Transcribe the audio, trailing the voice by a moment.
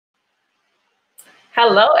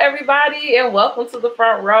Hello, everybody, and welcome to the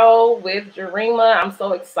front row with Jarima. I'm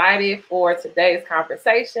so excited for today's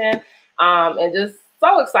conversation, and just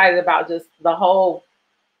so excited about just the whole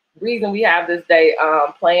reason we have this day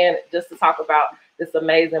planned, just to talk about this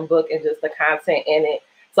amazing book and just the content in it.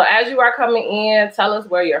 So, as you are coming in, tell us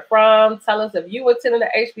where you're from. Tell us if you attended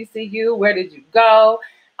the HBCU, where did you go?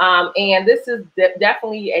 And this is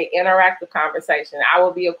definitely an interactive conversation. I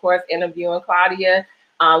will be, of course, interviewing Claudia,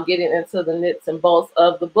 getting into the nuts and bolts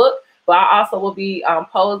of the book, but I also will be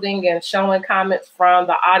posing and showing comments from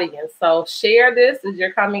the audience. So share this as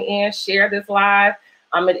you're coming in, share this live.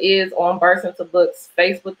 It is on Burst Into Books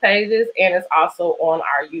Facebook pages, and it's also on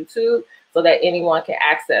our YouTube so that anyone can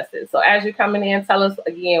access it. So as you're coming in, tell us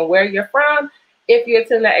again where you're from, if you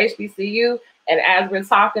attend the HBCU, and as we're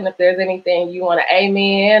talking, if there's anything you want to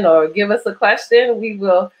amen or give us a question, we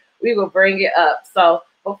will bring it up. So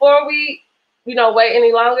before we wait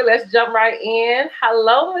any longer, let's jump right in.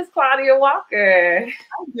 Hello, Miss Claudia Walker.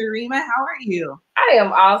 Hi, Jarima. How are you? I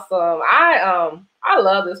am awesome. I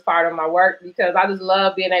love this part of my work because I just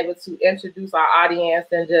love being able to introduce our audience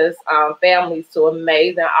and just families to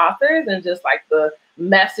amazing authors and just like the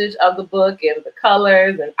message of the book and the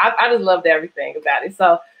colors. And I just loved everything about it.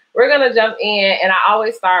 So we're going to jump in, and I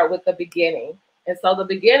always start with the beginning. And so the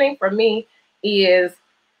beginning for me is,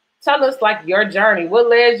 tell us like your journey. What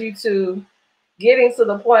led you to getting to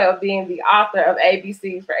the point of being the author of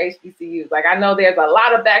ABCs for HBCUs? Like, I know there's a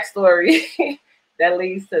lot of backstory that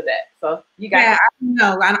leads to that. So you got I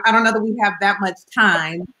don't know that we have that much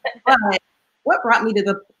time, but what brought me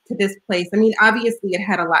to this place? I mean, obviously it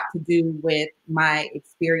had a lot to do with my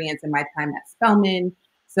experience and my time at Spelman.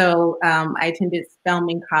 So I attended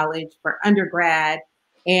Spelman College for undergrad,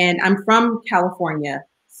 and I'm from California.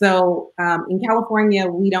 So in California,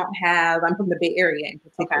 I'm from the Bay Area in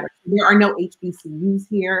particular. Okay. There are no HBCUs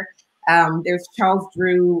here. There's Charles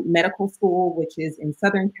Drew Medical School, which is in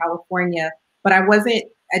Southern California, but I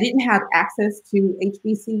didn't have access to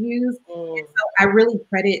HBCUs. And so I really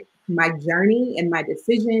credit my journey and my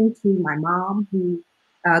decision to my mom, who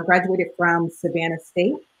graduated from Savannah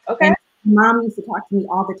State. Okay. And Mom used to talk to me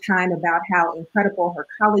all the time about how incredible her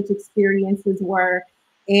college experiences were.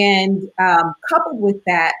 And coupled with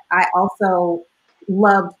that, I also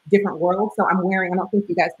loved different worlds. So I don't think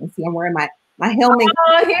you guys can see, I'm wearing my helmet.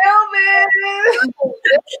 Oh, helmet!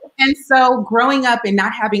 And so growing up and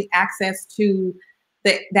not having access to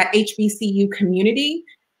that HBCU community,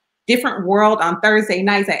 Different World on Thursday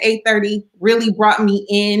nights at 8:30 really brought me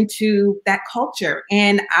into that culture.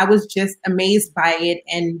 And I was just amazed by it.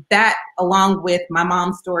 And that, along with my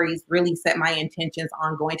mom's stories, really set my intentions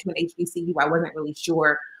on going to an HBCU. I wasn't really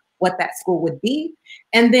sure what that school would be.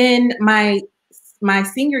 And then my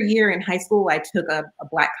senior year in high school, I took a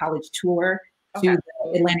Black college tour to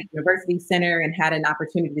the Atlantic University Center and had an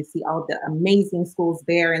opportunity to see all the amazing schools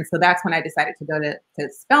there. And so that's when I decided to go to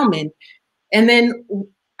Spelman. And then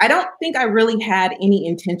I don't think I really had any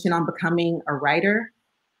intention on becoming a writer.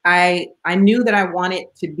 I knew that I thought I wanted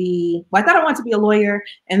to be a lawyer.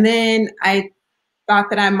 And then I thought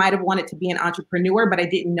that I might have wanted to be an entrepreneur, but I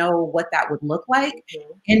didn't know what that would look like.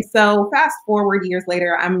 Mm-hmm. And so fast forward years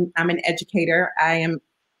later, I'm an educator. I'm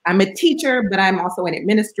a teacher, but I'm also an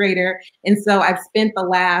administrator. And so I've spent the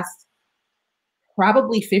last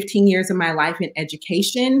probably 15 years of my life in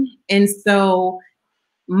education. And so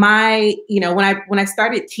when I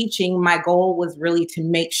started teaching, my goal was really to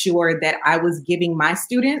make sure that I was giving my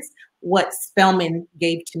students what Spelman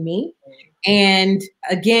gave to me. And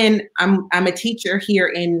again, I'm a teacher here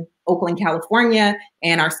in Oakland, California,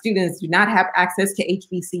 and our students do not have access to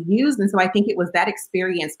HBCUs. And so I think it was that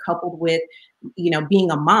experience coupled with,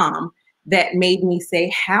 being a mom that made me say,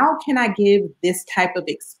 how can I give this type of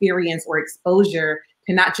experience or exposure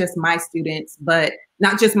to not just my students, but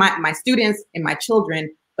not just my students and my children,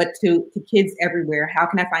 but to kids everywhere? How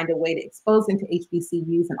can I find a way to expose them to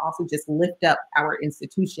HBCUs and also just lift up our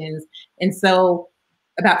institutions? And so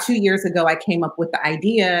about 2 years ago, I came up with the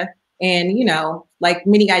idea, and, like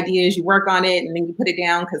many ideas, you work on it and then you put it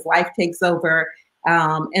down because life takes over.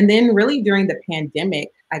 And then really during the pandemic,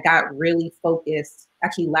 I got really focused.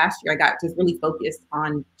 Actually, last year, I got just really focused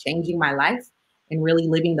on changing my life and really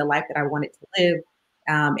living the life that I wanted to live.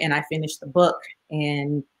 And I finished the book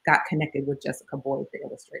and got connected with Jessica Boyd, the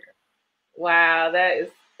illustrator. Wow,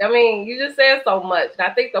 you just said so much. And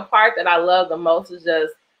I think the part that I love the most is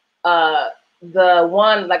just the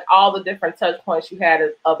one, like all the different touch points you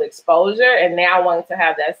had of exposure, and now wanting to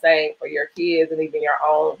have that same for your kids and even your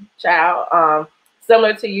own child.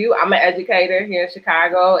 Similar to you, I'm an educator here in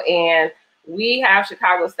Chicago, and we have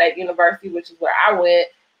Chicago State University, which is where I went.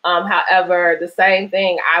 However, the same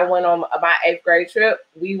thing, I went on my 8th grade trip.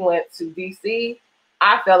 We went to DC.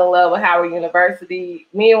 I fell in love with Howard University.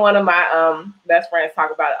 Me and one of my best friends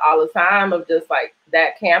talk about it all the time, of just like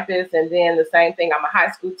that campus. And then the same thing, I'm a high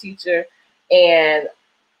school teacher, and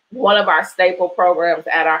one of our staple programs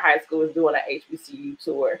at our high school is doing an HBCU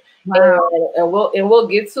tour. Wow. And we'll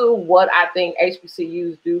get to what I think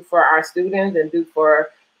HBCUs do for our students and do for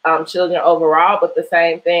children overall. But the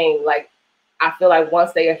same thing, like, I feel like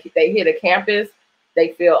once they hit a campus,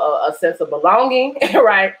 they feel a sense of belonging,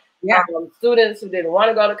 right? Yeah. Students who didn't want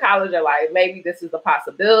to go to college are like, maybe this is a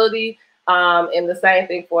possibility. And the same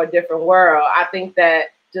thing for a different world. I think that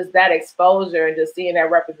just that exposure and just seeing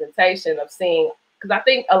that representation of seeing, because I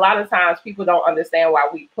think a lot of times people don't understand why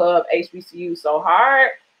we pub HBCU so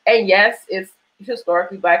hard. And yes, it's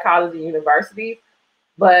historically Black colleges and universities,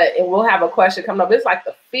 but and we'll have a question coming up. It's like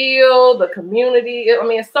the field, the community. I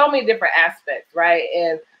mean, it's so many different aspects, right?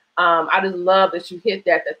 And I just love that you hit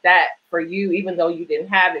that for you, even though you didn't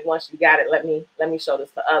have it, once you got it, let me show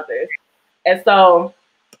this to others. And so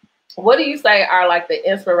what do you say are like the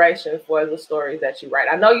inspirations for the stories that you write?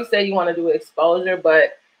 I know you said you want to do exposure,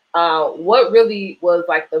 but what really was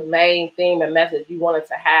like the main theme and message you wanted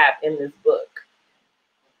to have in this book?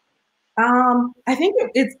 I think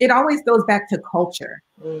it always goes back to culture.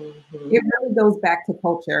 Mm-hmm. It really goes back to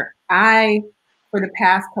culture. For the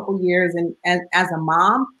past couple years, and as a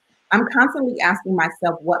mom, I'm constantly asking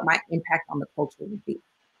myself what my impact on the culture would be.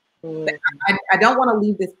 Mm-hmm. I don't want to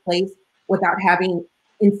leave this place without having,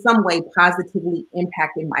 in some way, positively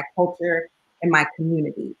impacted my culture and my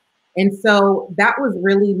community. And so that was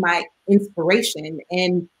really my inspiration.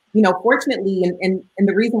 And, you know, fortunately, and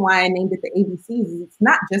the reason why I named it the ABCs is it's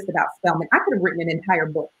not just about Spelman. I could have written an entire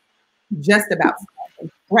book just about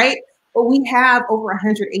Spelman, right? But we have over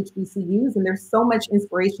 100 HBCUs, and there's so much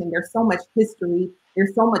inspiration, there's so much history,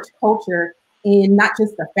 there's so much culture in not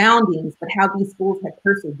just the foundings, but how these schools have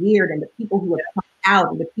persevered and the people who have come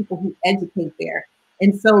out and the people who educate there.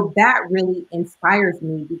 And so that really inspires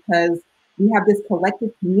me, because we have this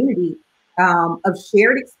collective community of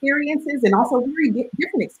shared experiences and also very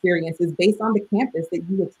different experiences based on the campus that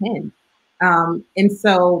you attend. And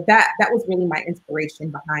so that was really my inspiration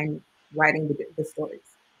behind writing the stories.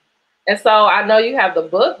 And so I know you have the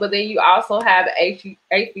book, but then you also have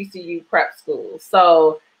HBCU Prep School.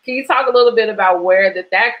 So can you talk a little bit about where did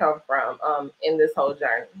that come from in this whole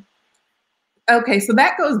journey? Okay, so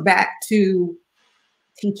that goes back to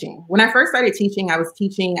teaching. When I first started teaching, I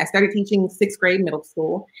started teaching 6th grade middle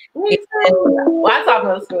school. Well, I taught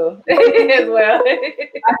middle school as well.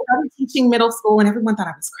 I started teaching middle school, and everyone thought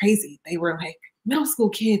I was crazy. They were like, middle school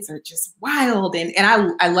kids are just wild. And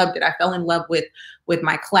I loved it. I fell in love with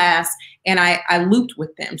my class, and I looped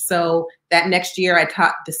with them. So that next year I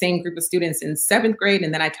taught the same group of students in 7th grade,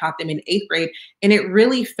 and then I taught them in 8th grade. And it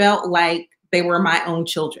really felt like they were my own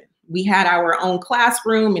children. We had our own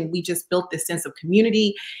classroom, and we just built this sense of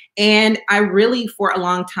community. And I really, for a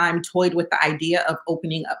long time, toyed with the idea of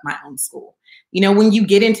opening up my own school. You know, when you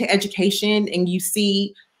get into education and you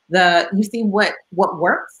see what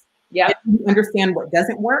works, yeah, you understand what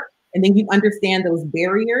doesn't work, and then you understand those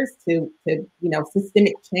barriers to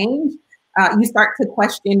systemic change. You start to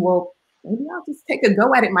question, well, maybe I'll just take a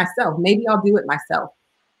go at it myself. Maybe I'll do it myself.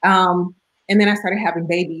 And then I started having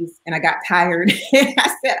babies, and I got tired.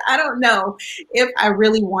 I said, I don't know if I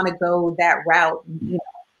really want to go that route. You know?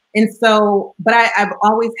 And so, but I've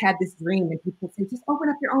always had this dream, and people say, just open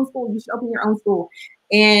up your own school. You should open your own school.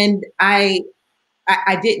 And I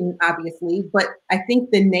didn't, obviously, but I think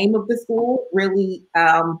the name of the school really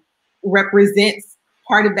represents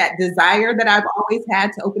part of that desire that I've always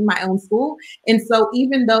had to open my own school. And so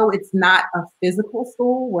even though it's not a physical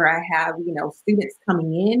school where I have, students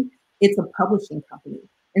coming in, it's a publishing company.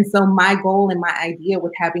 And so my goal and my idea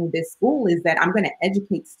with having this school is that I'm going to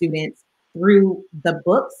educate students through the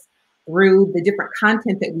books, through the different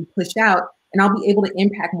content that we push out, and I'll be able to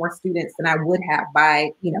impact more students than I would have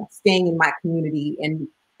by, staying in my community and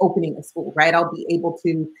opening a school, right? I'll be able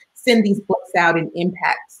to send these books out and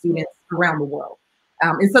impact students around the world.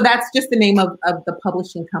 And so that's just the name of the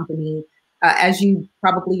publishing company. As you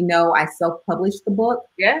probably know, I self-published the book.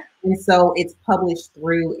 Yeah. And so it's published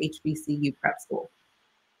through HBCU Prep School.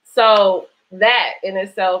 So that in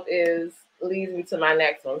itself leads me to my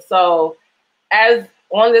next one. So as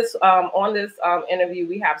on this interview,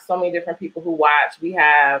 we have so many different people who watch. We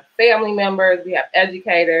have family members, we have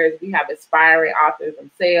educators, we have aspiring authors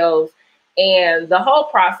themselves, and the whole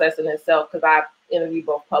process in itself, because I've interviewed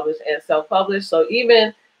both published and self-published. So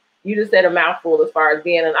even you just said a mouthful as far as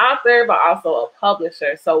being an author, but also a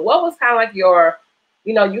publisher. So what was kind of like your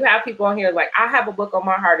you know, you have people on here like, I have a book on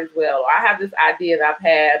my heart as well, or I have this idea that I've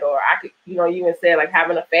had, or I could, you know, you even say like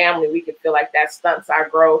having a family, we could feel like that stunts our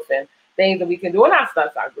growth and things that we can do, and not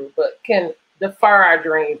stunts our growth, but can defer our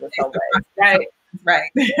dreams in some ways, right? Right.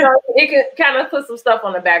 You know, it can kind of put some stuff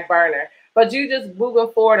on the back burner, but you just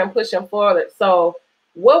moving forward and pushing forward. So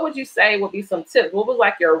what would you say would be some tips? What was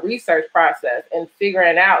like your research process in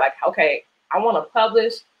figuring out like, okay, I want to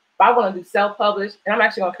publish, but I want to do self-publish, and I'm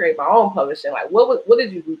actually going to create my own publishing. Like, what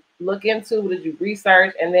did you look into? What did you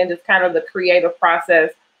research? And then just kind of the creative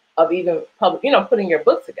process of even you know, putting your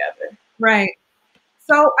book together. Right.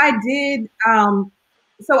 So I did,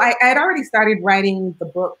 so I had already started writing the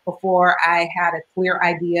book before I had a clear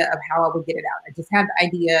idea of how I would get it out. I just had the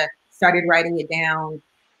idea, started writing it down,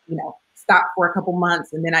 you know, stopped for a couple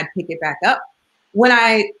months, and then I'd pick it back up. When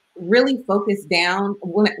I really focused down,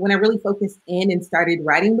 when I really focused in and started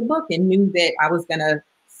writing the book and knew that I was gonna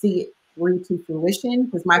see it through to fruition,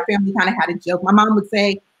 because my family kind of had a joke. My mom would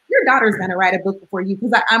say, "Your daughter's gonna write a book before you,"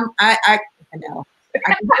 because I know.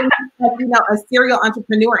 I like, you know, a serial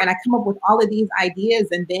entrepreneur, and I come up with all of these ideas,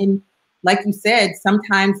 and then, like you said,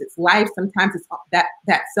 sometimes it's life, sometimes it's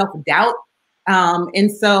that self-doubt, and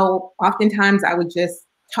so oftentimes I would just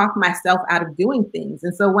talk myself out of doing things.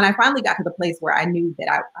 And so when I finally got to the place where I knew that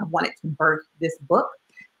I wanted to birth this book,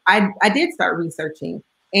 I did start researching,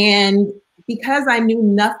 and because I knew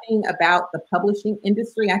nothing about the publishing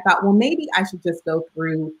industry, I thought, well, maybe I should just go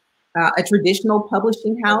through a traditional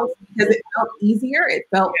publishing house, because it felt easier. It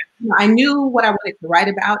felt, you know, I knew what I wanted to write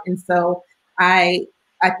about. And so I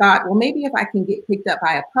thought, well, maybe if I can get picked up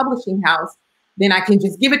by a publishing house, then I can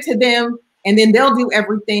just give it to them, and then they'll do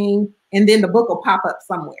everything, and then the book will pop up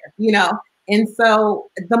somewhere, you know? And so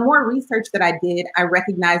the more research that I did, I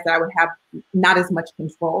recognized that I would have not as much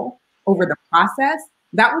control over the process.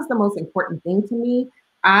 That was the most important thing to me.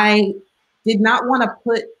 I did not want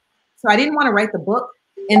to I didn't want to write the book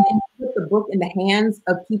and then put the book in the hands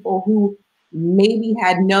of people who maybe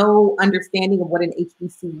had no understanding of what an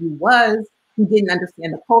HBCU was, who didn't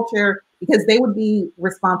understand the culture, because they would be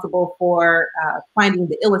responsible for finding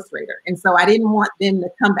the illustrator. And so I didn't want them to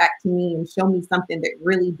come back to me and show me something that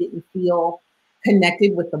really didn't feel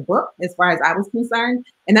connected with the book as far as I was concerned.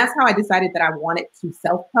 And that's how I decided that I wanted to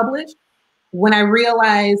self-publish. When I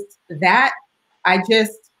realized that,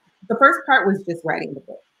 the first part was just writing the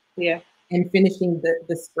book. Yeah. And finishing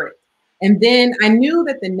the script. And then I knew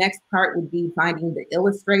that the next part would be finding the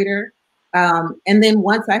illustrator. And then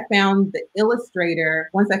once I found the illustrator,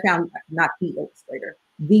 not the illustrator,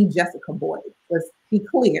 the Jessica Boyd, let's be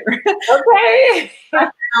clear. Okay. I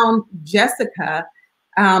found Jessica,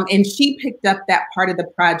 and she picked up that part of the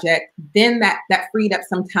project. Then that freed up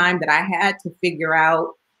some time that I had to figure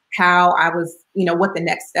out how I was, you know, what the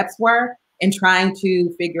next steps were, and trying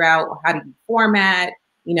to figure out, how do you format,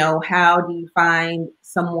 you know, how do you find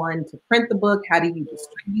someone to print the book? How do you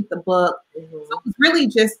distribute the book? Mm-hmm. So it was really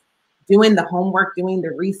just doing the homework, doing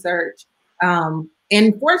the research.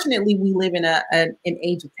 And fortunately, we live in an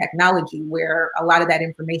age of technology where a lot of that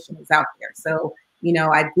information is out there. So, you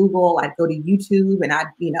know, I'd Google, I'd go to YouTube, and I'd,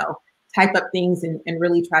 you know, type up things and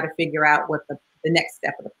really try to figure out what the next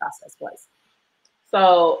step of the process was.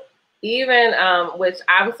 So even, which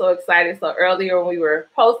I'm so excited. So earlier when we were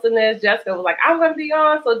posting this, Jessica was like, I'm going to be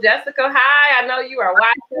on. So Jessica, hi, I know you are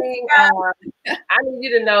watching. I need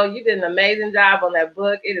you to know you did an amazing job on that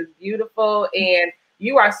book. It is beautiful. And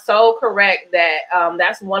you are so correct that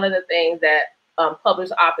that's one of the things that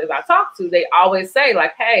published authors I talk to, they always say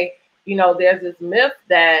like, hey, you know, there's this myth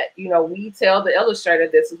that, you know, we tell the illustrator,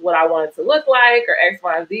 this is what I want it to look like, or X,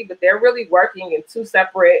 Y, and Z, but they're really working in two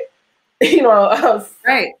separate, you know,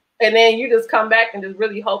 right. And then you just come back and just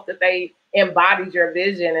really hope that they embodied your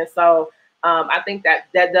vision. And so I think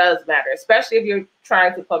that does matter, especially if you're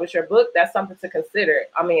trying to publish your book. That's something to consider.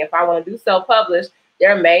 I mean, if I want to do self-publish,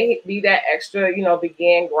 there may be that extra, you know,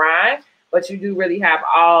 begin grind, but you do really have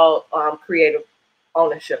all creative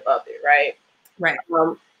ownership of it, right? Right.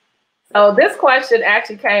 So this question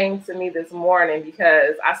actually came to me this morning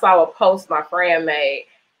because I saw a post my friend made.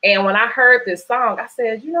 And when I heard this song, I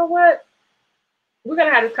said, you know what? We're going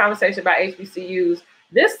to have this conversation about HBCUs.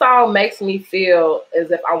 This song makes me feel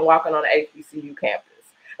as if I'm walking on an HBCU campus.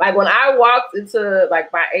 Like when I walked into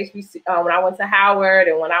like my when I went to Howard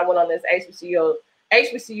and when I went on this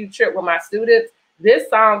HBCU trip with my students, this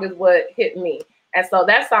song is what hit me. And so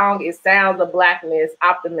that song is Sounds of Blackness,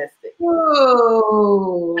 Optimistic.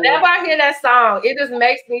 Whoa. Whenever I hear that song, it just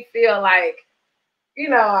makes me feel like, you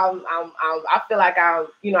know, I feel like I'm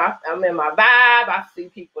in my vibe. I see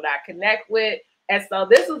people that I connect with. And so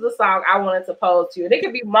this is the song I wanted to pose to you. And it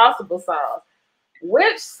could be multiple songs.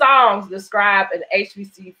 which songs describe an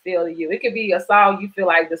HBCU feel to you? It could be a song you feel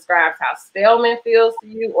like describes how Spelman feels to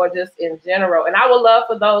you, or just in general. And I would love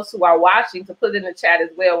for those who are watching to put in the chat as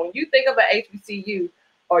well. When you think of an HBCU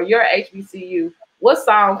or your HBCU, what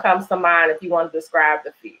song comes to mind if you want to describe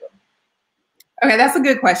the feel? Okay, that's a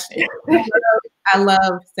good question. I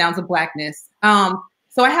love Sounds of Blackness.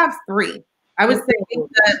 So I have three. I would say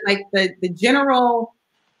the general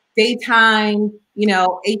daytime,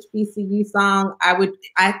 HBCU song,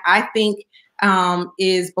 I think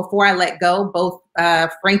is Before I Let Go, both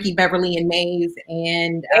Frankie Beverly and Maze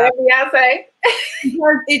and Beyonce.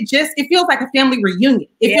 It feels like a family reunion.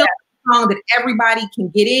 It feels like a song that everybody can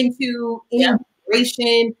get into, any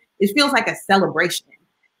generation. It feels like a celebration.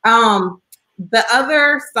 The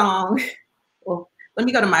other song, well, let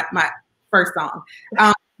me go to my first song.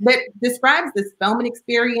 That describes the Spelman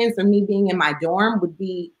experience of me being in my dorm would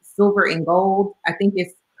be Silver and Gold. I think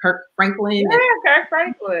it's Kirk Franklin. Yeah, Kirk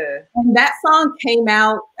Franklin. And that song came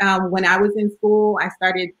out when I was in school. I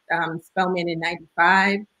started Spelman in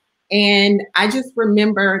 '95. And I just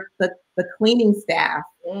remember the cleaning staff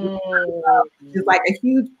is like a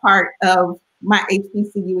huge part of my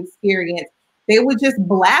HBCU experience. They would just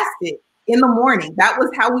blast it in the morning. That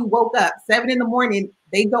was how we woke up. 7 in the morning,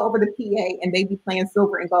 they go over to PA and they'd be playing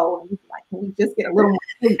Silver and Gold. And we'd be like, can we just get a little more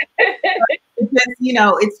sleep?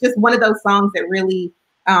 It's just one of those songs that really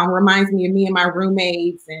reminds me of me and my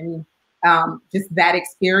roommates and just that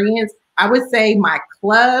experience. I would say my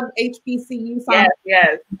club HBCU song.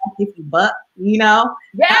 Yes. If You Buck, Yes,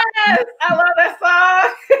 I love that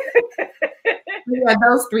song. Yeah,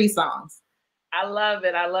 those three songs. I love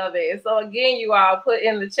it. And so again, you all put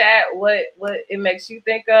in the chat what it makes you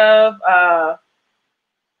think of.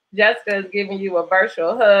 Jessica is giving you a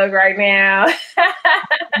virtual hug right now.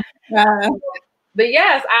 But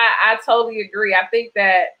yes, I totally agree. I think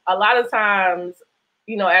that a lot of times,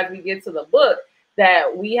 as we get to the book,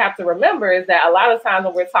 that we have to remember is that a lot of times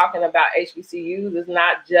when we're talking about HBCUs, it's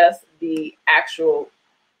not just the actual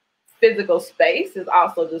physical space, it's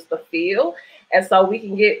also just the feel. And so we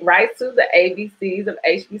can get right to the ABCs of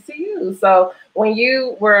HBCUs. So when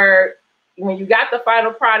you got the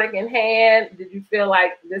final product in hand, did you feel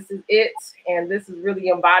like this is it and this is really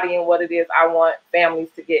embodying what it is I want families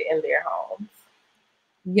to get in their homes?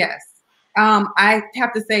 Yes. I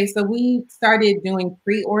have to say, so we started doing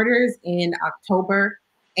pre-orders in October,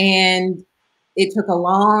 and it took a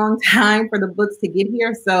long time for the books to get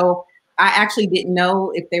here. So I actually didn't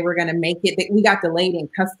know if they were going to make it. We got delayed in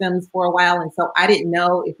customs for a while, and so I didn't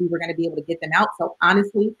know if we were going to be able to get them out. So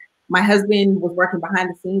honestly, my husband was working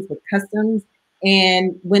behind the scenes with customs,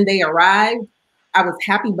 and when they arrived, I was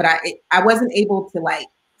happy, but I wasn't able to like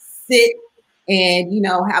sit and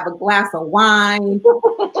have a glass of wine.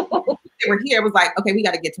 They were here. It was like, okay, we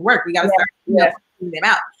got to get to work. We got to start getting them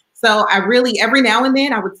out. So I really, every now and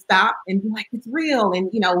then I would stop and be like, it's real.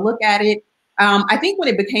 And, look at it. I think when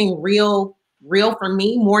it became real for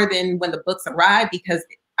me, more than when the books arrived, because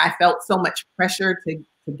I felt so much pressure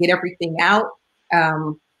to get everything out,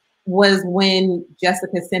 was when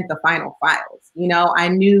Jessica sent the final files. I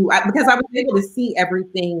knew because I was able to see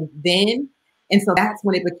everything then. And so that's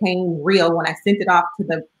when it became real. When I sent it off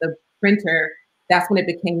to the printer, that's when it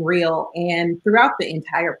became real. And throughout the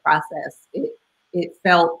entire process, it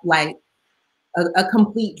felt like a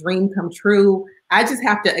complete dream come true. I just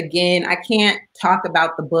have to, again, I can't talk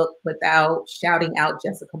about the book without shouting out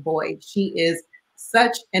Jessica Boyd. She is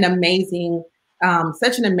such an amazing,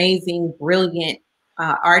 brilliant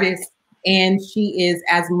artist. And she is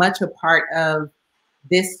as much a part of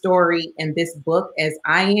this story and this book as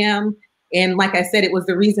I am. And like I said, it was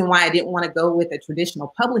the reason why I didn't want to go with a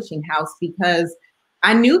traditional publishing house, because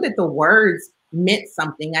I knew that the words meant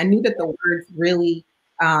something. I knew that the words really,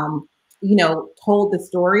 told the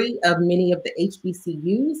story of many of the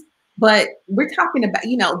HBCUs. But we're talking about,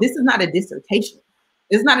 this is not a dissertation.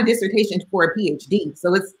 It's not a dissertation for a PhD.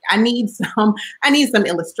 So I need some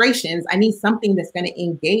illustrations. I need something that's going to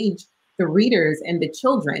engage the readers and the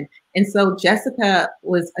children. And so Jessica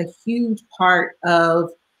was a huge part of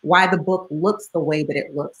why the book looks the way that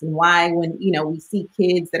it looks, and why when, we see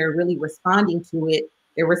kids that are really responding to it,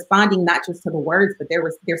 they're responding not just to the words, but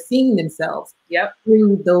they're seeing themselves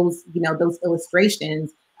through those, those illustrations.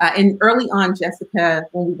 And early on, Jessica,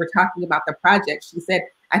 when we were talking about the project, she said,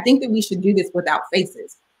 I think that we should do this without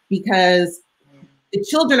faces, because the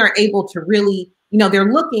children are able to really,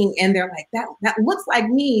 they're looking and they're like, that looks like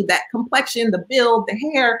me, that complexion, the build, the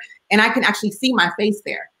hair, and I can actually see my face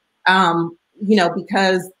there.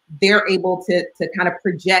 Because they're able to kind of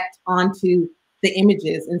project onto the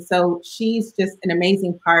images. And so she's just an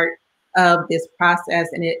amazing part of this process,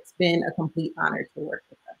 and it's been a complete honor to work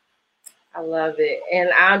with her. I love it. And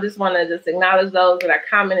I just want to just acknowledge those that are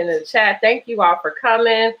commenting in the chat. Thank you all for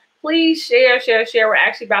coming. Please share. We're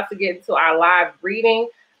actually about to get into our live reading.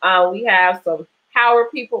 We have some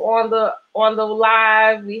Howard people on the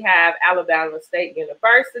live. We have Alabama State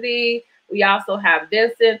University. We also have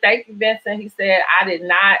Vincent. Thank you, Vincent. He said, I did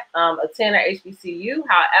not attend an HBCU.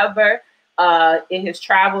 However, in his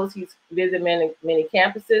travels, he's visited many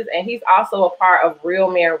campuses, and he's also a part of Real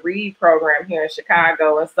Men Read program here in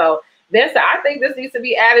Chicago. And so, Vincent, I think this needs to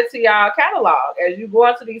be added to y'all catalog as you go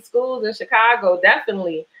into these schools in Chicago.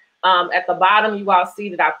 Definitely, at the bottom, you all see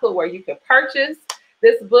that I put where you can purchase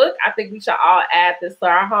this book. I think we should all add this to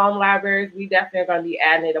our home libraries. We definitely are going to be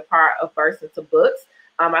adding it a part of First Into Books.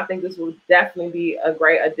 I think this will definitely be a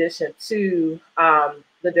great addition to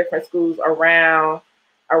the different schools around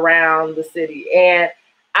the city. And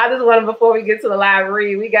I just wanted, before we get to the live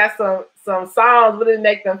read, we got some songs. What did it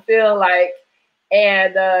make them feel like?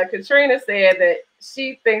 And Katrina said that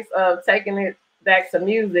she thinks of Taking It Back to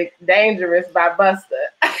Music, Dangerous by Busta.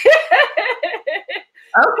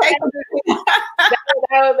 Okay.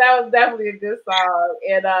 that was definitely a good song.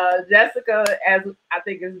 And Jessica, as I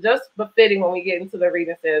think is just befitting when we get into the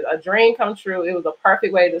reading, says, a dream come true. It was a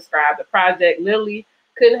perfect way to describe the project. Literally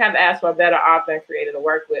couldn't have asked for a better author and creator to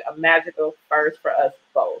work with. A magical first for us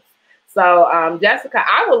both. So Jessica,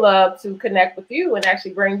 I would love to connect with you and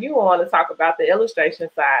actually bring you on to talk about the illustration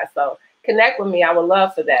side. So connect with me. I would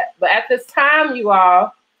love for that. But at this time, you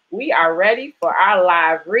all, we are ready for our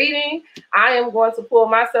live reading. I am going to pull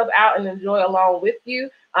myself out and enjoy along with you.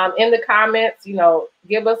 In the comments,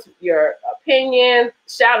 give us your opinion,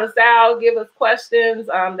 shout us out, give us questions,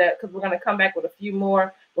 because we're going to come back with a few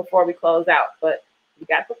more before we close out. But you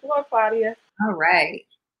got the floor, Claudia. All right.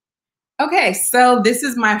 Okay, so this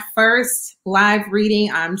is my first live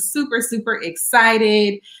reading. I'm super, super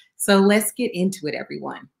excited. So let's get into it,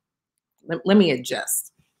 everyone. Let me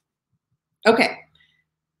adjust. Okay.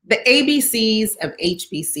 The ABCs of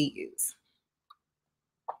HBCUs.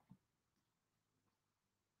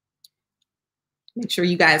 Make sure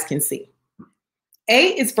you guys can see. A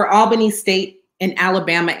is for Albany State and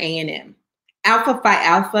Alabama A&M. Alpha Phi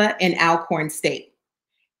Alpha and Alcorn State.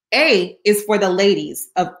 A is for the ladies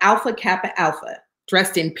of Alpha Kappa Alpha,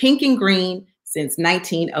 dressed in pink and green since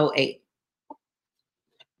 1908.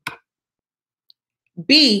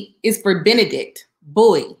 B is for Benedict,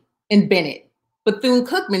 Bowie, and Bennett.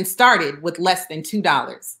 Bethune-Cookman started with less than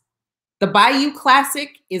 $2. The Bayou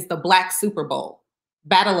Classic is the Black Super Bowl.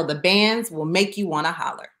 Battle of the Bands will make you want to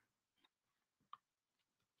holler.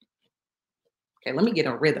 Okay, let me get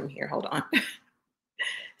a rhythm here. Hold on.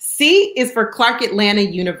 C is for Clark Atlanta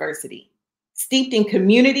University, steeped in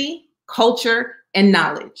community, culture, and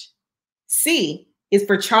knowledge. C is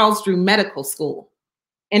for Charles Drew Medical School,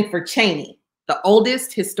 and for Cheney, the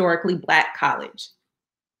oldest historically Black college.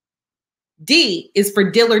 D is for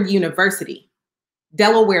Dillard University,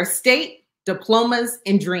 Delaware State, diplomas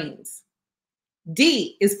and dreams.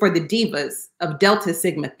 D is for the divas of Delta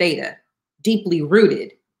Sigma Theta, deeply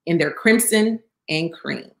rooted in their crimson and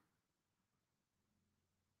cream.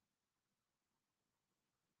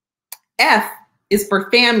 F is for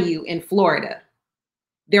FAMU in Florida.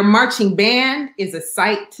 Their marching band is a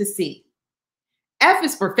sight to see. F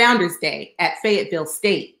is for Founders Day at Fayetteville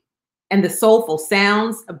State and the soulful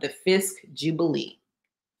sounds of the Fisk Jubilee.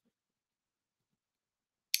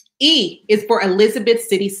 E is for Elizabeth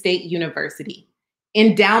City State University,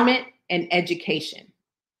 endowment and education.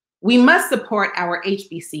 We must support our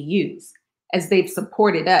HBCUs as they've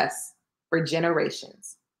supported us for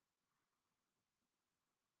generations.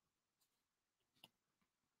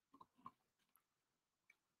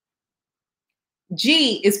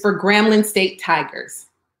 G is for Grambling State Tigers,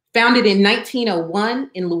 founded in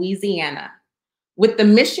 1901 in Louisiana, with the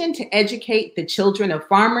mission to educate the children of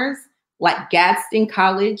farmers like Gadsden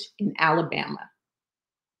College in Alabama.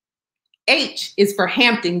 H is for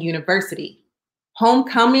Hampton University,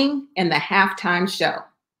 homecoming and the halftime show.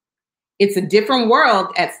 It's a different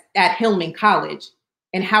world at Hillman College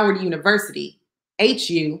and Howard University.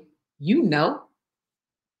 HU, you know.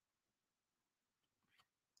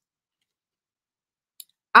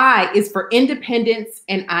 I is for independence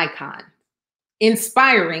and icon,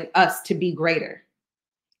 inspiring us to be greater.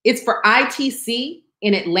 It's for ITC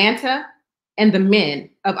in Atlanta and the men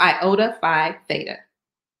of Iota Phi Theta.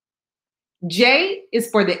 J is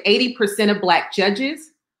for the 80% of Black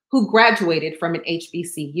judges who graduated from an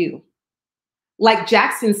HBCU, like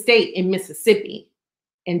Jackson State in Mississippi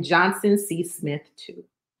and Johnson C. Smith too.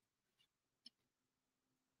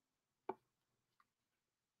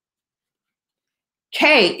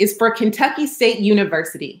 K is for Kentucky State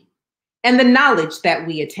University and the knowledge that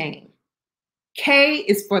we attain. K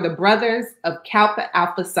is for the brothers of Kappa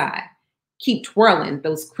Alpha Psi. Keep twirling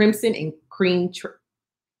those crimson and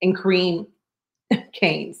cream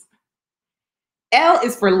canes. L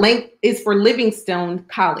is for Livingstone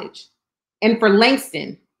College and for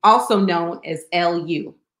Langston, also known as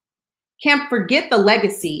LU. Can't forget the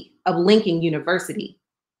legacy of Lincoln University.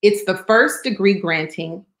 It's the first degree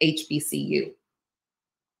granting HBCU.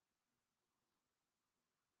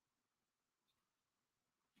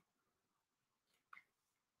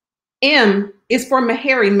 M is for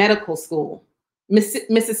Meharry Medical School,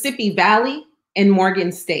 Mississippi Valley, and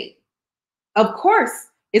Morgan State. Of course,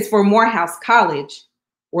 it's for Morehouse College,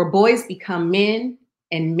 where boys become men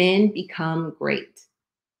and men become great.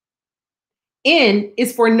 N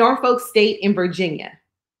is for Norfolk State in Virginia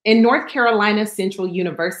and North Carolina Central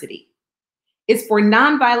University. It's for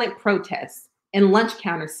nonviolent protests and lunch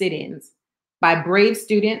counter sit-ins by brave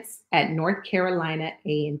students at North Carolina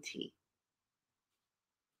A&T.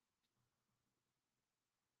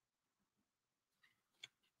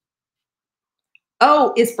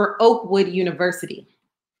 O is for Oakwood University,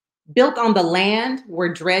 built on the land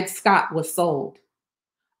where Dred Scott was sold.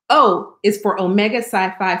 O is for Omega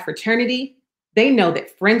Psi Phi fraternity. They know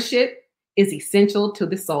that friendship is essential to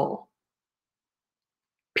the soul.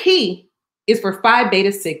 P is for Phi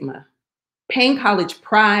Beta Sigma, Payne College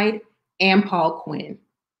Pride, and Paul Quinn.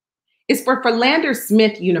 It's for Philander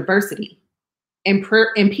Smith University and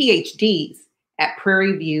PhDs at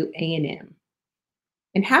Prairie View A&M.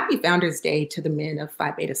 And happy Founders Day to the men of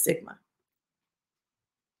Phi Beta Sigma.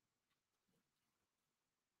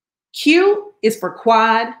 Q is for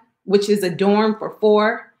Quad, which is a dorm for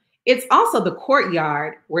 4. It's also the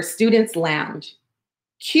courtyard where students lounge.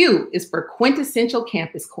 Q is for quintessential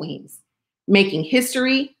campus queens, making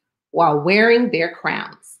history while wearing their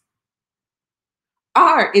crowns.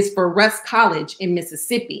 R is for Russ College in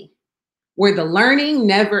Mississippi, where the learning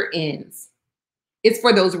never ends. It's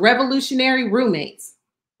for those revolutionary roommates,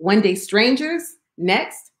 one day strangers,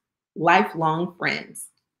 next, lifelong friends.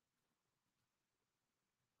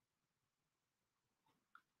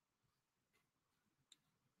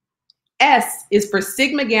 S is for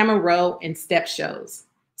Sigma Gamma Rho and step shows.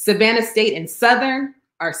 Savannah State and Southern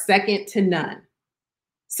are second to none.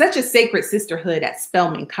 Such a sacred sisterhood at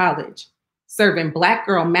Spelman College, serving Black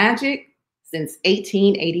girl magic since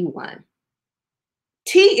 1881.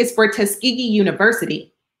 T is for Tuskegee University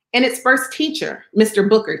and its first teacher, Mr.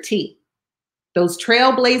 Booker T. Those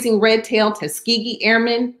trailblazing red-tailed Tuskegee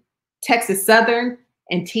Airmen, Texas Southern,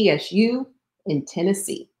 and TSU in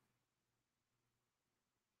Tennessee.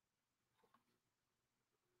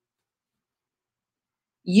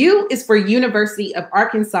 U is for University of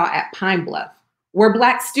Arkansas at Pine Bluff, where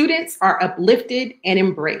Black students are uplifted and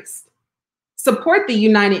embraced. Support the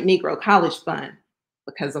United Negro College Fund,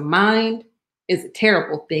 because a mind is a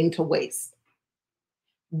terrible thing to waste.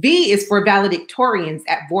 V is for valedictorians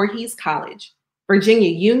at Voorhees College, Virginia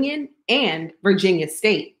Union, and Virginia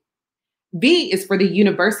State. V is for the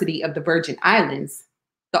University of the Virgin Islands,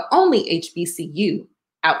 the only HBCU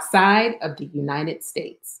outside of the United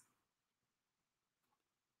States.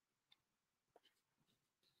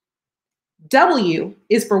 W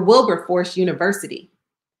is for Wilberforce University,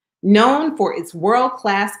 known for its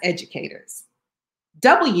world-class educators.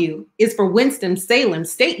 W is for Winston-Salem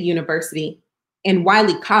State University and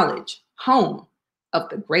Wiley College, home of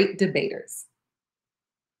the great debaters.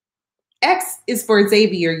 X is for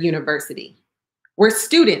Xavier University, where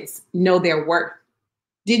students know their worth.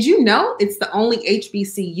 Did you know it's the only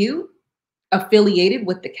HBCU affiliated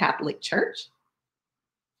with the Catholic Church?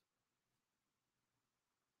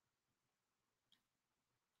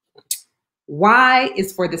 Y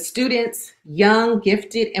is for the students, young,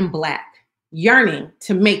 gifted, and Black, yearning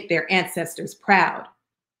to make their ancestors proud.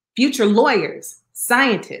 Future lawyers,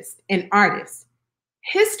 scientists, and artists,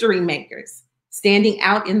 history makers standing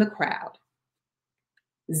out in the crowd.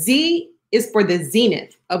 Z is for the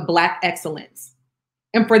zenith of Black excellence,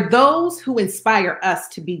 and for those who inspire us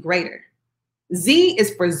to be greater. Z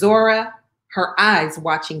is for Zora, her eyes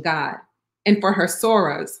watching God, and for her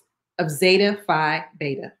sorrows of Zeta Phi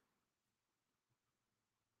Beta.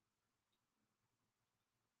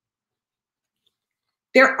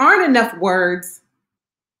 There aren't enough letters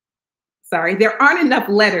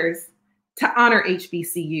to honor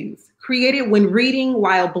HBCUs, created when reading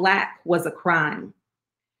while Black was a crime.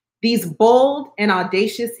 These bold and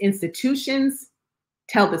audacious institutions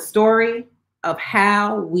tell the story of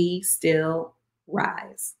how we still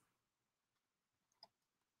rise.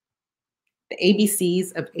 The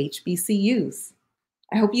ABCs of HBCUs.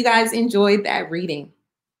 I hope you guys enjoyed that reading.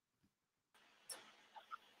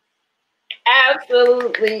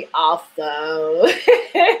 Absolutely awesome.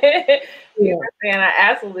 Yeah. And I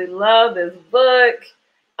absolutely love this book.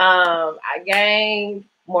 I gained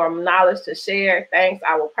more knowledge to share. Thanks.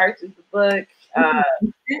 I will purchase the book.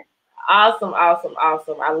 Awesome, awesome,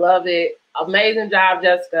 awesome. I love it. Amazing job,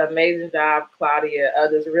 Jessica. Amazing job, Claudia.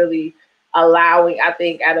 Just really allowing, I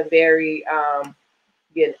think, at a very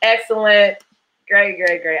getting excellent. Great,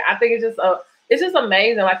 great, great. I think it's just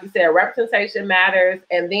amazing. Like you said, representation matters,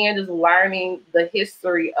 and then just learning the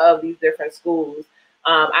history of these different schools.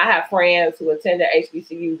 I have friends who attended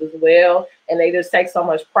HBCUs as well, and they just take so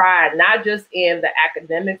much pride, not just in the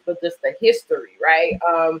academics, but just the history, right?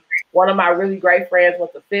 One of my really great friends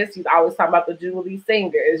went to Fisk. He's always talking about the Jubilee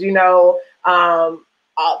Singers, you know,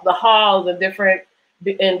 the halls and different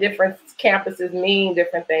campuses mean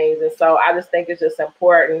different things. And so I just think it's just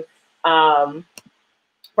important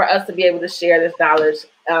for us to be able to share this knowledge.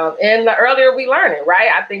 And the earlier we learn it, right?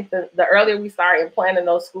 I think the earlier we start implanting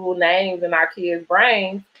those school names in our kids'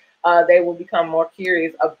 brains, they will become more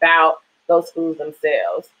curious about those schools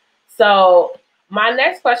themselves. So my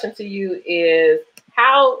next question to you is,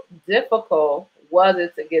 how difficult was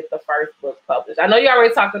it to get the first book published? I know you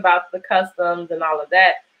already talked about the customs and all of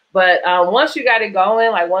that, but once you got it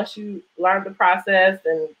going, like once you learned the process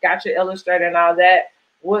and got your illustrator and all that,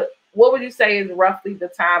 what would you say is roughly the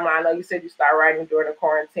timeline? I know you said you started writing during the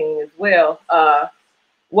quarantine as well.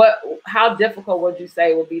 How difficult would you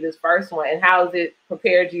say will be this first one, and how has it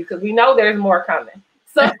prepared you? Because we know there's more coming.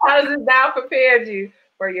 So how has it now prepared you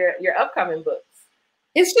for your upcoming books?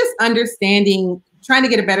 It's just understanding, trying to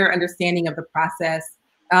get a better understanding of the process.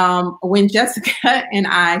 When Jessica and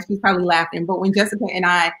I, she's probably laughing, but when Jessica and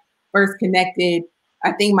I first connected,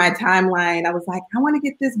 I think my timeline, I was like, I want to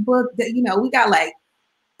get this book that, you know, we got like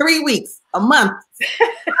 3 weeks, a month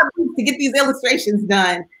to get these illustrations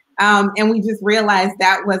done. And we just realized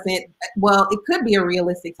that wasn't, well, it could be a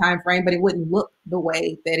realistic time frame, but it wouldn't look the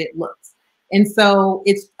way that it looks. And so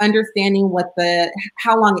it's understanding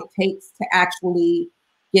how long it takes to actually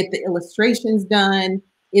get the illustrations done.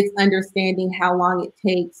 It's understanding how long it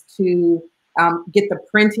takes to get the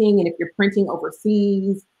printing. And if you're printing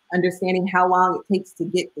overseas, understanding how long it takes to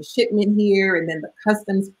get the shipment here and then the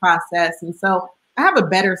customs process. And so I have a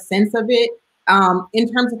better sense of it.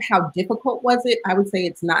 In terms of how difficult was it, I would say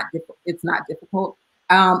it's not difficult.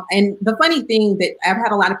 And the funny thing that I've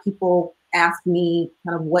had a lot of people ask me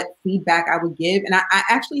kind of what feedback I would give. And I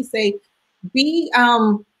actually say, be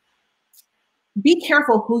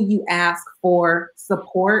careful who you ask for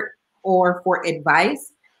support or for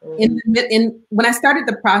advice. When I started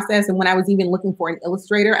the process and when I was even looking for an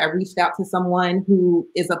illustrator, I reached out to someone who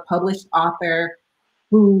is a published author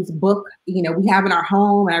whose book, you know, we have in our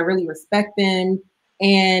home, and I really respect them.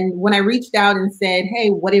 And when I reached out and said, hey,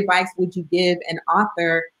 what advice would you give an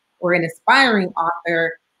author or an aspiring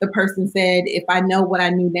author? The person said, if I know what I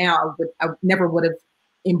knew now, I never would have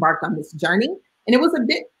embarked on this journey. And it was a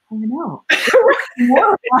bit, I know.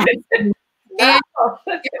 And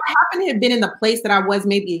if I happened to have been in the place that I was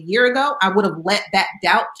maybe a year ago, I would have let that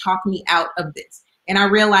doubt talk me out of this. And I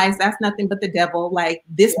realized that's nothing but the devil. Like,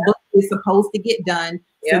 this book is supposed to get done.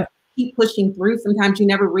 So keep pushing through. Sometimes you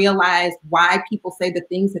never realize why people say the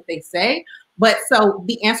things that they say. But so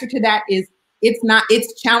the answer to that is,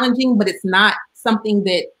 it's challenging, but it's not something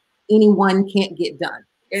that anyone can't get done.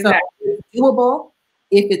 Exactly. So it's doable.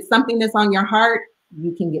 If it's something that's on your heart,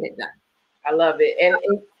 you can get it done. I love it. And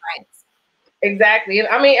exactly.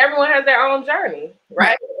 I mean, everyone has their own journey,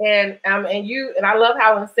 right? And I love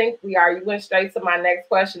how in sync we are. You went straight to my next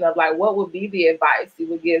question of like, what would be the advice you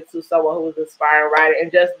would give to someone who is an aspiring writer?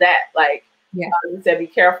 And just that, like, you said, be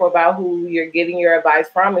careful about who you're getting your advice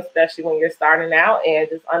from, especially when you're starting out, and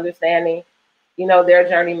just understanding, you know, their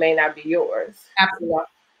journey may not be yours. Absolutely.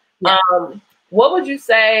 Yeah. What would you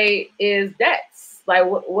say is next? Like,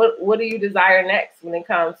 what do you desire next when it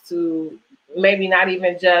comes to maybe not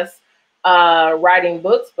even just writing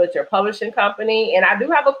books, but your publishing company? And I do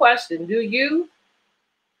have a question. Do you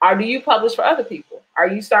publish for other people? Are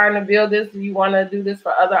you starting to build this? Do you want to do this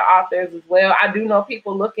for other authors as well? I do know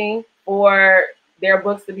people looking for their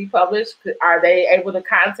books to be published. Are they able to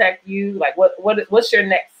contact you? Like, what's your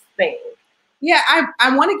next thing? Yeah,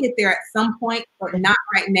 I want to get there at some point, but not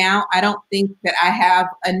right now. I don't think that I have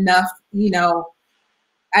enough,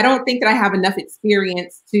 I don't think that I have enough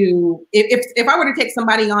experience to, if I were to take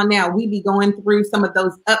somebody on now, we'd be going through some of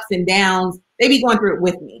those ups and downs. They'd be going through it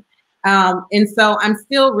with me. And so I'm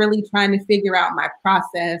still really trying to figure out my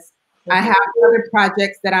process. Mm-hmm. I have other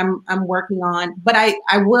projects that I'm working on, but I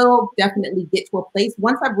will definitely get to a place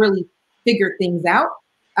once I've really figured things out.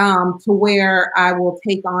 to where I will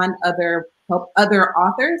take on other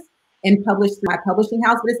authors and publish through my publishing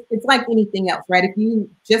house. But it's like anything else, right? If you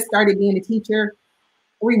just started being a teacher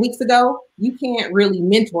 3 weeks ago, you can't really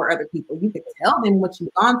mentor other people. You could tell them what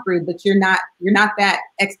you've gone through, but you're not that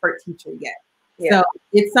expert teacher yet. Yeah. So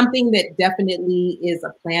it's something that definitely is a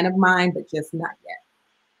plan of mine, but just not yet.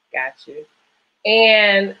 Got you.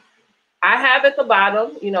 And I have at the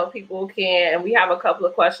bottom, people can, and we have a couple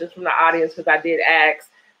of questions from the audience because I did ask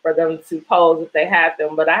for them to pose if they have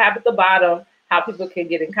them, but I have at the bottom how people can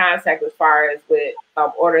get in contact as far as with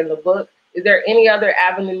ordering the book. Is there any other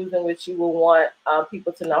avenues in which you will want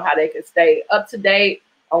people to know how they can stay up to date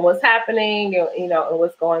on what's happening and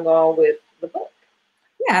what's going on with the book?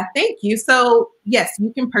 Yeah, thank you. So yes,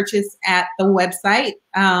 you can purchase at the website,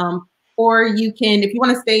 or you can, if you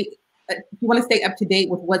want to stay up to date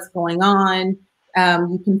with what's going on,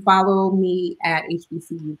 you can follow me at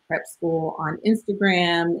HBCU Prep School on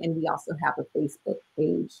Instagram, and we also have a Facebook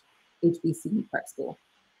page, HBCU Prep School.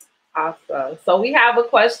 Awesome. So we have a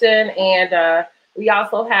question, and we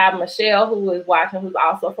also have Michelle who is watching, who's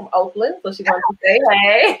also from Oakland. So she wants to say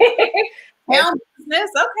hey. Business,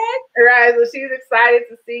 okay. Right. So she's excited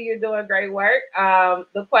to see you doing great work.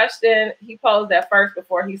 The question he posed at first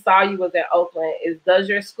before he saw you was in Oakland is, does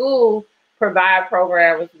your school provide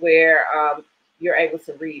programs where you're able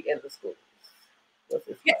to read in the schools?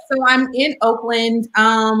 Yeah, so I'm in Oakland.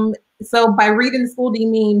 So by reading the school, do you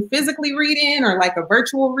mean physically reading or like a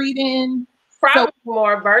virtual reading? Probably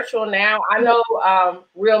more virtual now. I know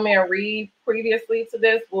Real Men Read previously to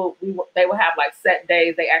this, they will have like set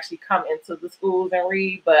days they actually come into the schools and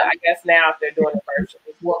read, but I guess now if they're doing it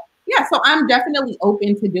virtually. Well, yeah, so I'm definitely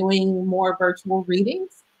open to doing more virtual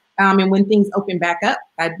readings. And when things open back up,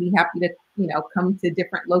 I'd be happy to, come to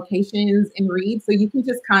different locations and read. So you can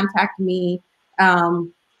just contact me.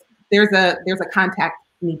 There's a contact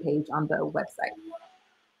me page on the website.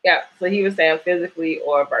 Yeah, so he was saying physically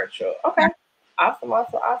or virtual. Okay. Awesome.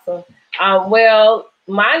 Well,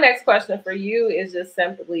 my next question for you is just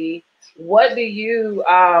simply, what do you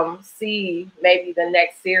see maybe the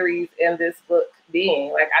next series in this book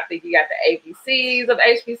being? Like, I think you got the ABCs of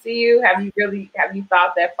HBCU. Have you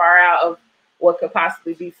thought that far out of what could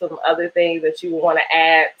possibly be some other things that you want to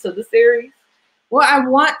add to the series? Well,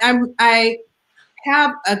 I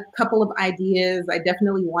have a couple of ideas. I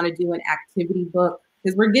definitely want to do an activity book,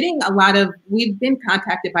 because we've been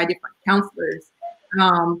contacted by different counselors.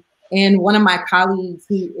 And one of my colleagues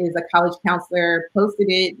who is a college counselor posted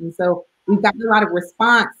it. And so we've gotten a lot of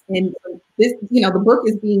response. And this, the book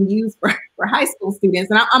is being used for high school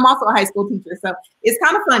students. And I'm also a high school teacher, so it's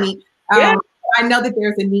kind of funny. Yeah. I know that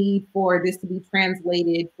there's a need for this to be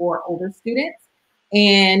translated for older students.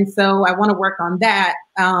 And so I want to work on that.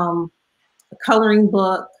 A coloring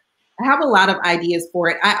book. I have a lot of ideas for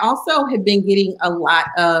it. I also have been getting a lot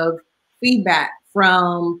of feedback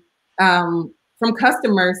from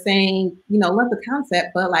customers saying, love the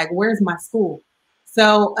concept, but like, where's my school?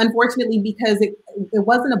 So unfortunately, because it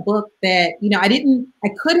wasn't a book that, I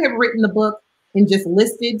could have written the book and just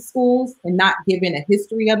listed schools and not given a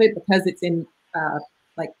history of it, because it's in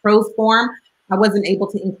like prose form. I wasn't able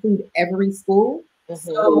to include every school.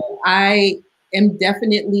 Mm-hmm. So I am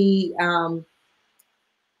definitely,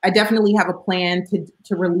 I definitely have a plan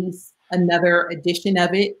to release another edition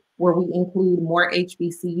of it where we include more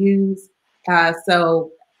HBCUs.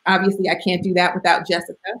 So obviously I can't do that without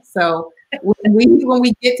Jessica. So when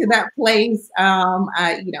we get to that place,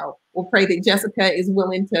 we'll pray that Jessica is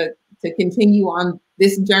willing to continue on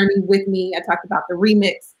this journey with me. I talked about the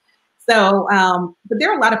remix. So, but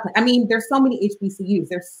there are a lot of, there's so many HBCUs.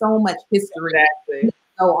 There's so much history. Exactly.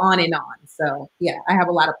 Go on and on. So yeah, I have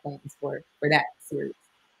a lot of plans for that series.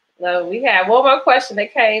 So we have one more question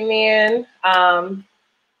that came in.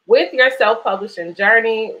 With your self-publishing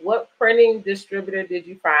journey, what printing distributor did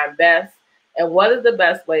you find best? And what is the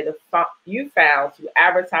best way you found to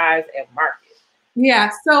advertise and market? Yeah,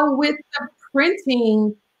 so with the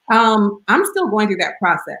printing, I'm still going through that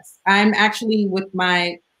process. I'm actually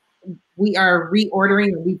we are reordering,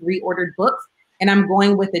 and we've reordered books, and I'm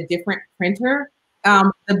going with a different printer.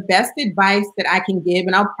 The best advice that I can give,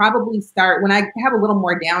 and I'll probably start when I have a little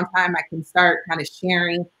more downtime, I can start kind of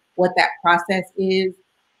sharing what that process is.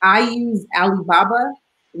 I use Alibaba,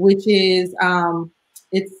 which is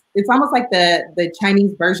it's almost like the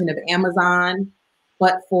Chinese version of Amazon,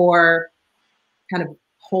 but for kind of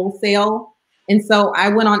wholesale. And so I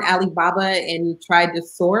went on Alibaba and tried to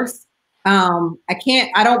source. I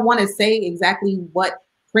don't want to say exactly what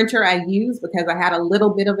printer I use, because I had a little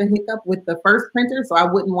bit of a hiccup with the first printer, so I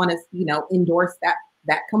wouldn't want to endorse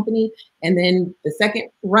that company. And then the second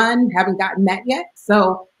run, haven't gotten that yet.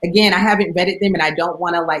 So again, I haven't vetted them, and I don't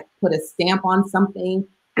want to like put a stamp on something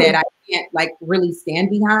that I can't like really stand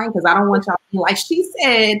behind, because I don't want y'all to be like, she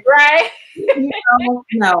said, Right.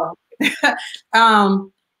 No.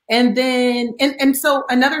 And then, and so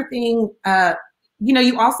another thing,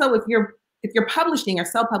 you also, if you're publishing or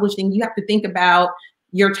self-publishing, you have to think about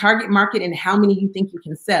your target market and how many you think you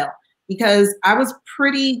can sell. Because I was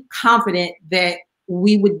pretty confident that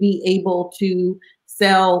we would be able to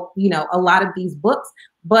sell, a lot of these books.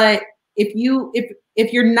 But if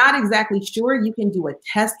you're not exactly sure, you can do a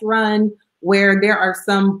test run where there's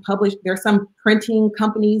some printing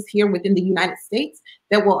companies here within the United States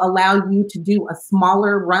that will allow you to do a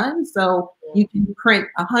smaller run. So you can print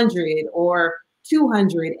 100 or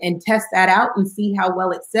 200 and test that out and see how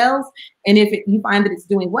well it sells. And if you find that it's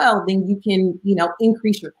doing well, then you can,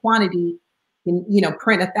 increase your quantity and,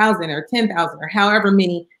 print 1,000 or 10,000 or however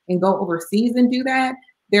many and go overseas and do that.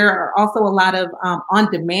 There are also a lot of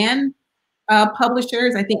on-demand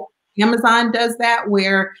publishers. I think Amazon does that,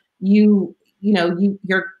 where you're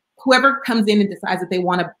whoever comes in and decides that they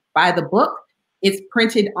want to buy the book, it's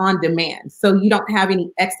printed on demand. So you don't have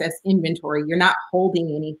any excess inventory. You're not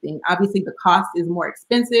holding anything. Obviously the cost is more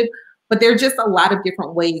expensive, but there's just a lot of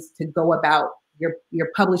different ways to go about your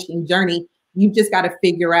publishing journey. You've just got to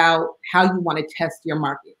figure out how you want to test your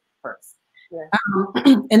market first. Yeah.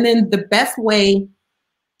 And then the best way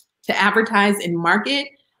to advertise and market,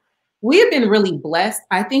 we have been really blessed.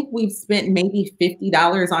 I think we've spent maybe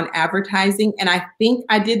 $50 on advertising. And I think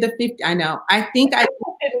I did the 50. I know. I think I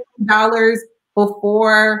did $50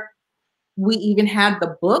 before we even had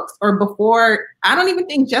the books, or before, I don't even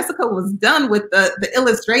think Jessica was done with the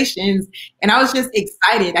illustrations. And I was just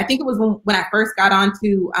excited. I think it was when I first got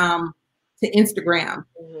onto to Instagram.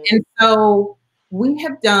 Mm-hmm. And so we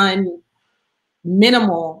have done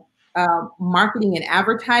minimal marketing and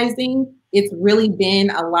advertising. It's really been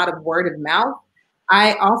a lot of word of mouth.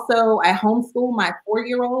 I homeschool my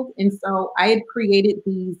 4-year-old. And so I had created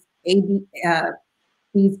these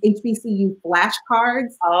HBCU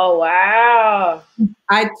flashcards. Oh, wow.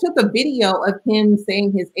 I took a video of him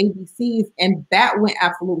saying his ABCs, and that went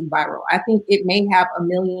absolutely viral. I think it may have 1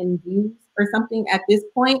 million views or something at this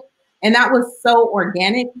point. And that was so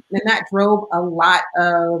organic. And that drove a lot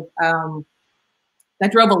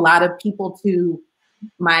of people to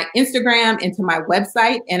my Instagram and to my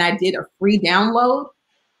website. And I did a free download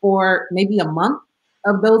for maybe a month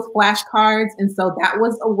of those flashcards. And so that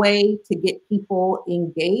was a way to get people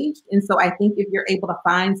engaged. And so I think if you're able to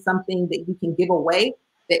find something that you can give away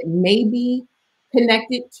that may be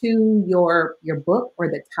connected to your book or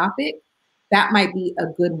the topic, that might be a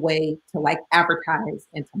good way to like advertise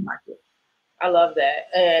and to market. I love that.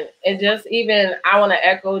 And just even, I want to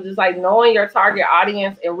echo just like knowing your target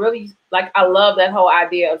audience, and really like, I love that whole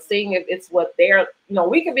idea of seeing if it's what they're,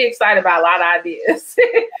 we can be excited about a lot of ideas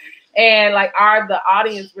and like, are the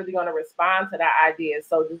audience really going to respond to that idea?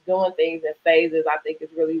 So just doing things in phases, I think is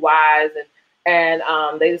really wise. And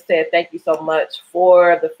they just said, thank you so much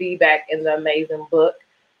for the feedback and the amazing book.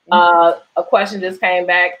 A question just came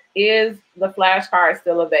back. Is the flashcard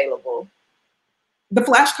still available? The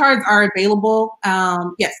flashcards are available.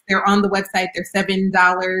 Yes, they're on the website. They're $7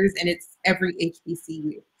 and it's every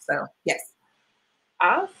HBCU. So yes.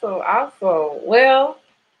 Awesome. Well,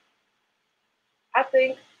 I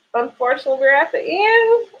think unfortunately we're at the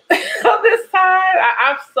end of this time.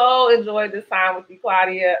 I've so enjoyed this time with you,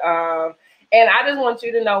 Claudia. And I just want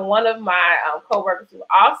you to know, one of my coworkers who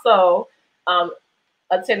also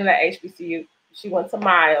attended at HBCU, she went to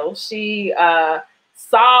Miles. She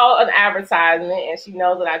saw an advertisement, and she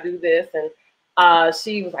knows that I do this, and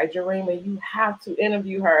she was like, Jarima, you have to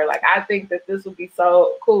interview her. Like, I think that this would be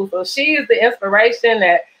so cool. So she is the inspiration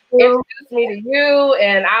that introduced me to you,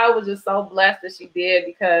 and I was just so blessed that she did,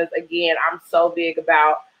 because again, I'm so big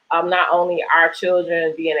about not only our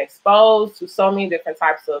children being exposed to so many different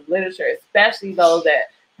types of literature, especially those that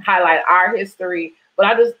highlight our history, but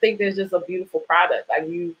I just think there's just a beautiful product.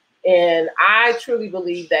 And I truly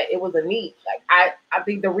believe that it was a need. Like, I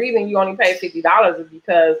think the reason you only paid $50 is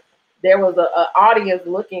because there was an audience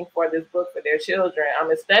looking for this book for their children,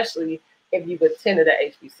 especially if you've attended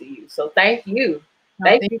a HBCU. So thank you.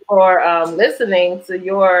 Thank you for listening to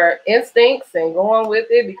your instincts and going with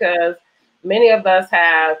it, because many of us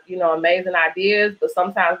have, amazing ideas, but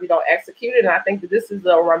sometimes we don't execute it. And I think that this is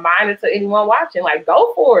a reminder to anyone watching, like,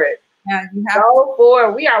 go for it. Yeah, you have go for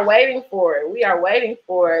it. We are waiting for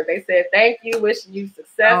it. They said, thank you, wishing you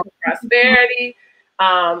success and prosperity.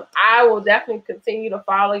 I will definitely continue to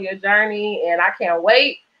follow your journey, and I can't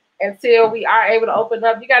wait until we are able to open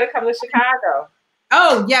up. You got to come to Chicago.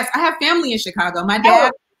 Oh, yes. I have family in Chicago. My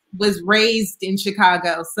dad was raised in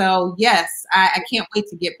Chicago. So, yes, I can't wait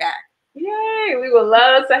to get back. Yay, we would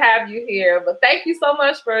love to have you here. But thank you so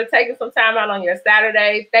much for taking some time out on your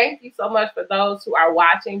Saturday. Thank you so much for those who are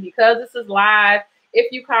watching. Because this is live,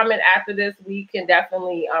 if you comment after this, we can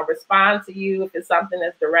definitely respond to you. If it's something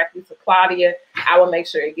that's directly to Claudia, I will make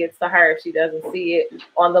sure it gets to her if she doesn't see it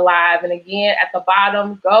on the live. And again, at the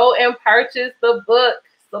bottom, go and purchase the book.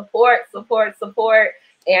 Support, support, support.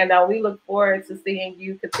 And we look forward to seeing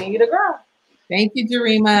you continue to grow. Thank you,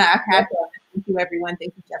 Jarima. I've had fun. Thank you, everyone.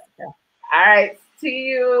 Thank you, Jessica. All right. See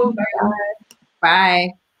you. Bye.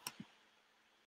 Bye.